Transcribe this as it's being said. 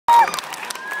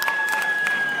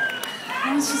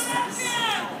it's just us.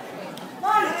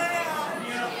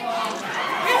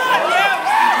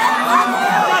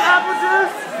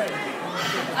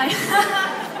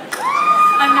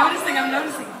 I'm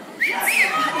noticing.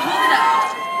 Hold it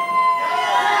up.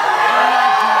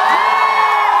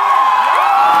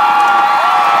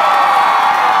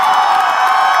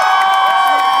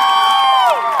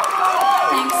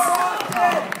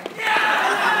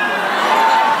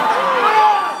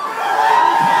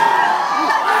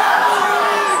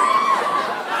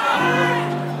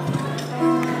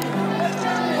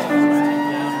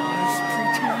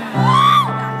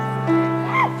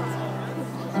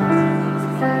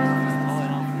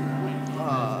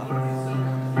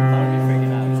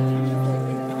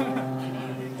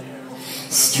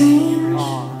 Strange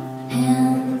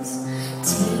hands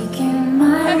taking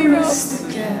my wrist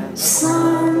again.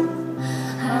 Somehow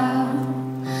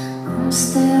I'm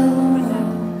still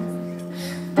alone.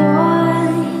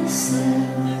 Voices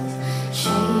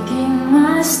shaking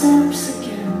my steps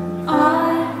again. I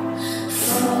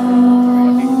fall.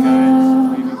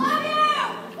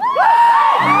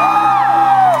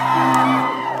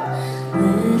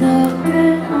 Little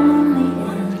bit on the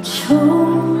edge.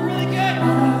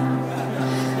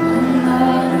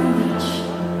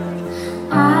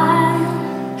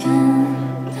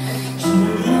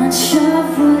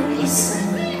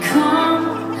 Come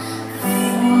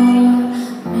for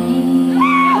me.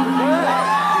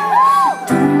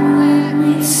 Don't let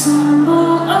me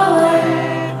stumble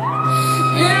away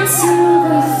into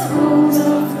the folds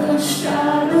of the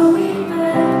shadowy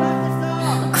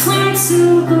bed. Cling to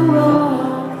the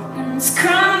rope and it's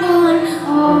crumbling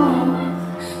all.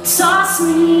 Toss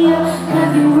me a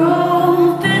heavy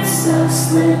rope, it's a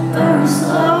slippery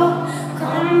slope.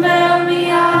 Come bear me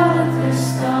out of this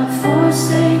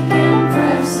God-forsaken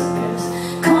precipice.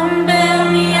 Come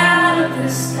bear me out of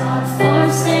this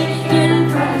God-forsaken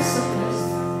precipice.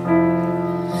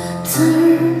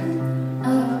 Turn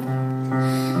up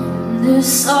in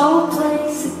this old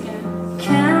place again.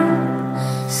 Can't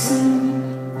seem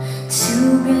to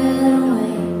get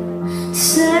away.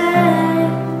 Set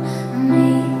me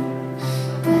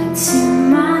back to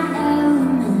my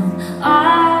element.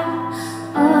 I'm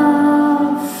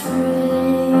afraid.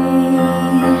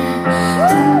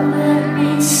 Don't let me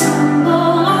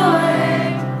stumble away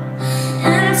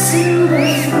into the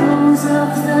folds of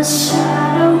the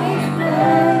shadowy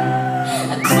bed.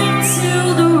 I cling to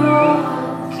the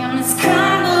rock and it's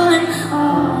crumbling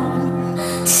all.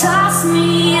 Toss me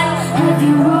a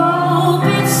heavy rope,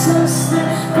 it's a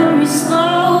slippery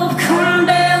slope. Come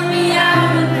bear me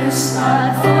out of this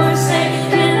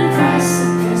God-forsaken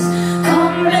precipice.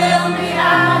 Come bear me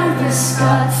out of this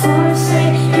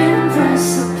God-forsaken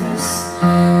precipice. Oh,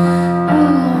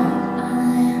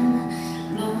 I'm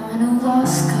not a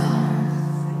lost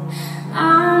cause.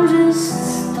 I'm just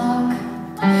stuck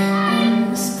in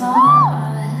the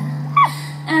spot,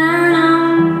 and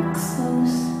I'm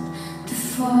close to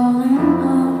falling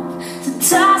off. So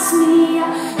toss me a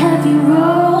heavy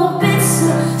rope, it's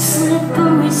a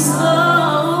slippery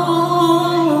slope.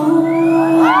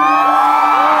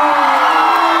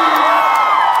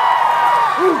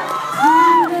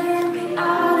 Come bear me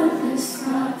out of this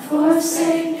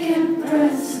God-forsaken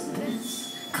precipice.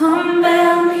 Come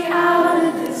bear me out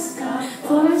of this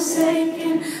God-forsaken